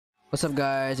What's up,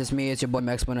 guys? It's me, it's your boy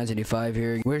Max1985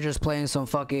 here. We're just playing some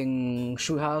fucking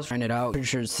Shoothouse, trying it out. Pretty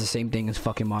sure it's the same thing as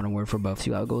fucking Modern Warfare, but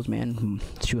see how it goes, man.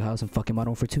 Shoothouse and fucking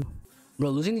Modern Warfare 2.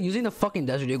 Bro, using the fucking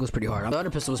Desert Eagle is pretty hard. The other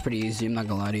pistol was pretty easy, I'm not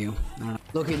gonna lie to you.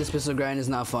 Okay, this pistol grind is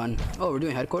not fun. Oh, we're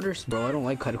doing headquarters? Bro, I don't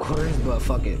like headquarters, but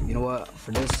fuck it. You know what?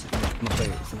 For this, I'm gonna play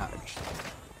it for not.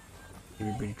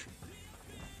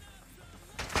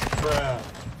 Bruh.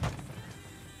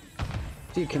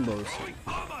 See Kimbo's.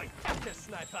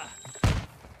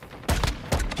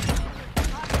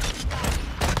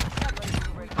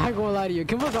 I ain't gonna lie to you,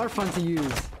 Kimbo's are fun to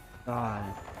use. God.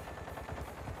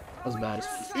 That was bad.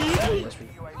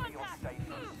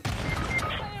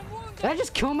 Did I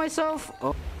just kill myself?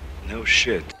 Oh. No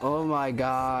shit. Oh my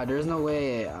god, there's no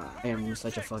way. I am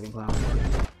such a fucking clown.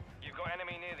 You've got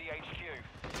enemy near the HQ.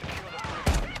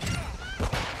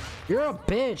 You're a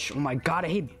bitch. Oh my god, I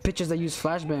hate bitches that use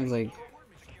flashbangs. Like,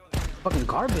 fucking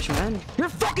garbage, man. You're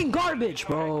fucking garbage,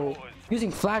 bro.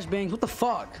 Using flashbangs, what the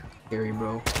fuck? Scary,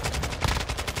 bro.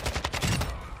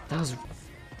 That was...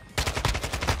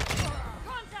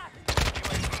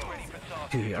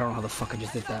 Dude, I don't know how the fuck I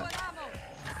just did that.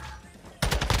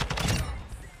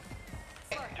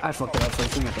 I fucked it up for the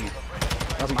team, I think.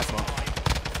 That was my fault.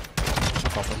 My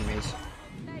fault for teammates.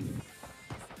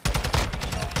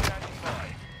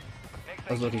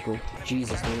 That was looking cool.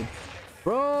 Jesus, dude.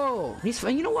 Bro! These,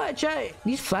 you know what, chat?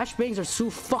 These flashbangs are so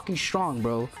fucking strong,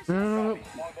 bro.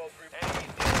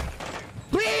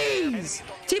 Please!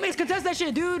 Teammates, contest that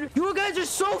shit, dude! You guys are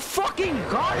so fucking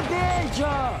garbage!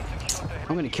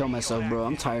 I'm gonna kill myself, bro.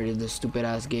 I'm tired of this stupid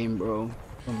ass game, bro.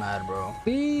 I'm mad, bro.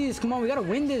 Please, come on, we gotta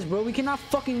win this, bro. We cannot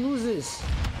fucking lose this.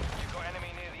 You've got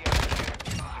enemy near the HQ.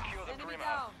 Secure the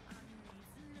perimeter.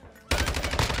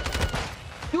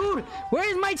 Dude, where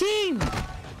is my team?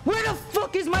 Where the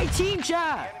fuck is my team,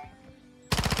 chat?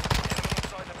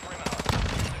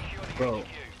 Bro,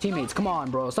 teammates, come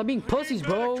on, bro. Stop being pussies,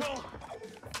 bro.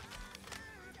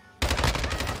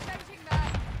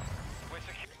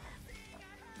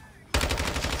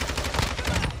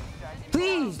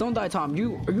 Please don't die, Tom.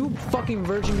 Are you fucking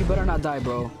virgin? You better not die,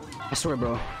 bro. I swear,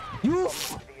 bro. Yo,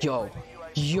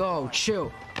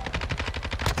 chill.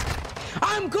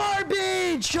 I'm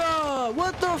garbage.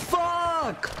 What the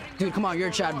fuck, dude? Come on, you're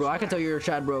a Chad, bro. I can tell you're a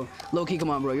Chad, bro. Low key, come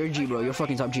on, bro. You're a G, bro. You're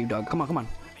fucking top G, dog. Come on.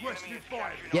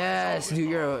 Yes,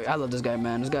 dude. I love this guy,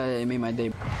 man. This guy made my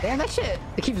day. Damn, that shit.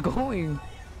 It keeps going.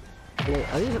 Can we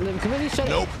at least shut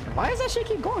it? Why does that shit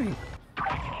keep going?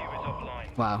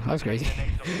 Wow, that was crazy.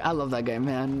 I love that guy,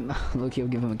 man. Loki will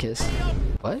give him a kiss.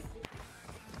 What?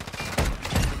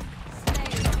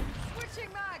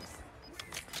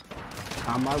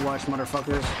 I might watch,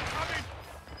 motherfuckers.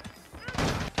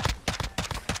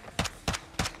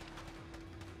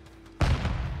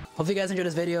 Hope you guys enjoyed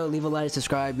this video. Leave a like,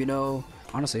 subscribe, you know.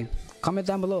 Honestly, comment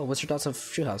down below. What's your thoughts of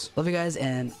Shoothouse? Love you guys,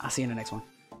 and I'll see you in the next one.